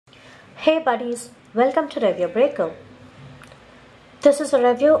Hey buddies, welcome to ReviewBreaker. This is a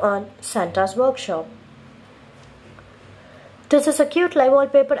review on Santa's Workshop. This is a cute live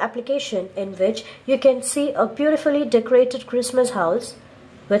wallpaper application in which you can see a beautifully decorated Christmas house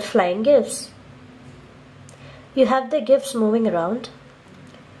with flying gifts. You have the gifts moving around.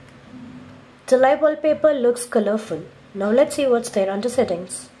 The live wallpaper looks colorful. Now let's see what's there under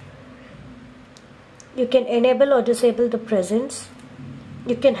settings. You can enable or disable the presents.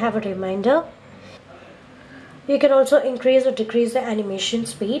 You can have a reminder. You can also increase or decrease the animation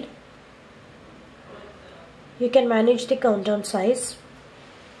speed. You can manage the countdown size.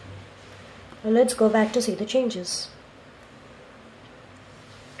 Now let's go back to see the changes.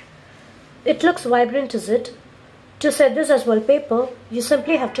 It looks vibrant, is it? To set this as wallpaper, you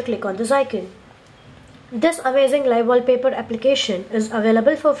simply have to click on this icon. This amazing live wallpaper application is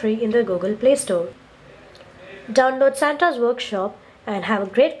available for free in the Google Play Store. Download Santa's Workshop and have a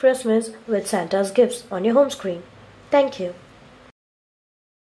great Christmas with Santa's gifts on your home screen. Thank you.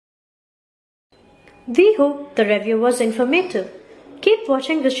 We hope the review was informative. Keep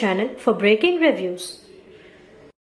watching this channel for breaking reviews.